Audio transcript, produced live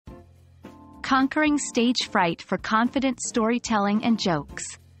Conquering stage fright for confident storytelling and jokes.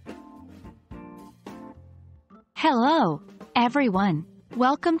 Hello, everyone.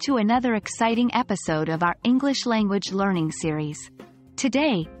 Welcome to another exciting episode of our English language learning series.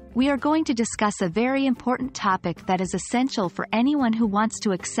 Today, we are going to discuss a very important topic that is essential for anyone who wants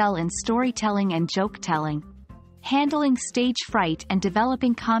to excel in storytelling and joke telling: handling stage fright and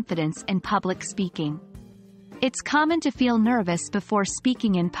developing confidence in public speaking. It's common to feel nervous before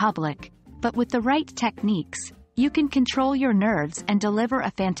speaking in public, but with the right techniques, you can control your nerves and deliver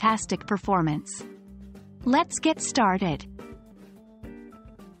a fantastic performance. Let's get started.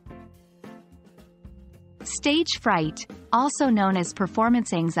 Stage fright, also known as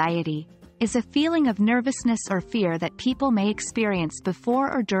performance anxiety, is a feeling of nervousness or fear that people may experience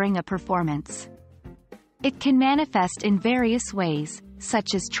before or during a performance. It can manifest in various ways,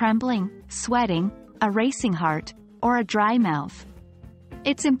 such as trembling, sweating, a racing heart, or a dry mouth.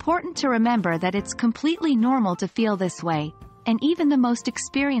 It's important to remember that it's completely normal to feel this way, and even the most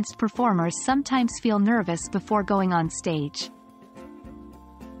experienced performers sometimes feel nervous before going on stage.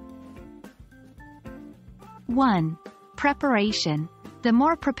 1. Preparation. The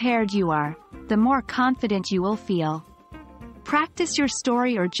more prepared you are, the more confident you will feel. Practice your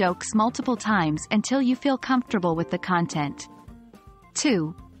story or jokes multiple times until you feel comfortable with the content.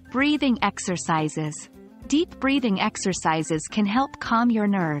 2. Breathing exercises. Deep breathing exercises can help calm your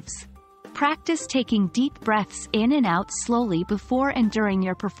nerves. Practice taking deep breaths in and out slowly before and during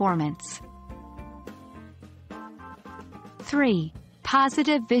your performance. 3.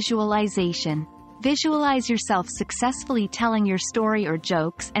 Positive visualization. Visualize yourself successfully telling your story or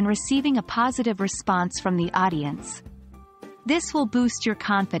jokes and receiving a positive response from the audience. This will boost your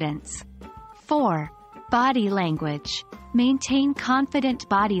confidence. 4. Body language. Maintain confident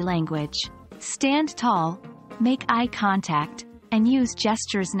body language. Stand tall, make eye contact, and use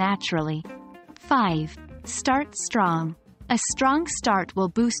gestures naturally. 5. Start strong. A strong start will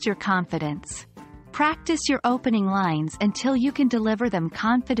boost your confidence. Practice your opening lines until you can deliver them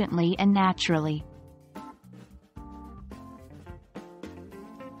confidently and naturally.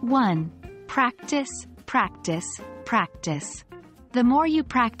 1. Practice, practice, practice. The more you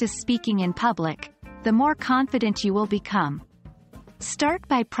practice speaking in public, the more confident you will become. Start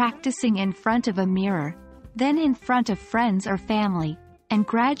by practicing in front of a mirror, then in front of friends or family, and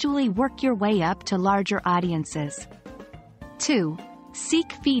gradually work your way up to larger audiences. 2.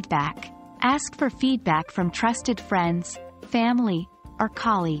 Seek feedback. Ask for feedback from trusted friends, family, or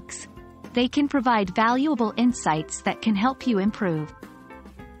colleagues. They can provide valuable insights that can help you improve.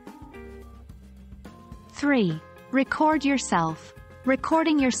 3. Record yourself.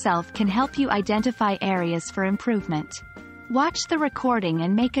 Recording yourself can help you identify areas for improvement. Watch the recording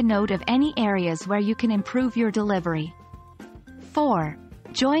and make a note of any areas where you can improve your delivery. 4.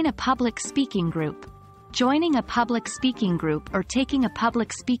 Join a public speaking group. Joining a public speaking group or taking a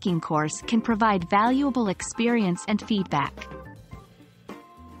public speaking course can provide valuable experience and feedback.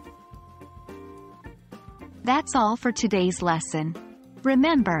 That's all for today's lesson.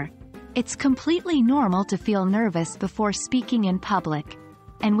 Remember, it's completely normal to feel nervous before speaking in public,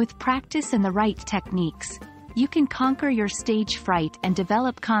 and with practice and the right techniques, you can conquer your stage fright and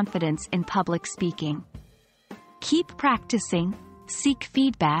develop confidence in public speaking. Keep practicing, seek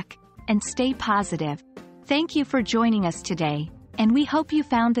feedback, and stay positive. Thank you for joining us today, and we hope you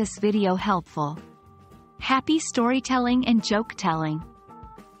found this video helpful. Happy storytelling and joke telling!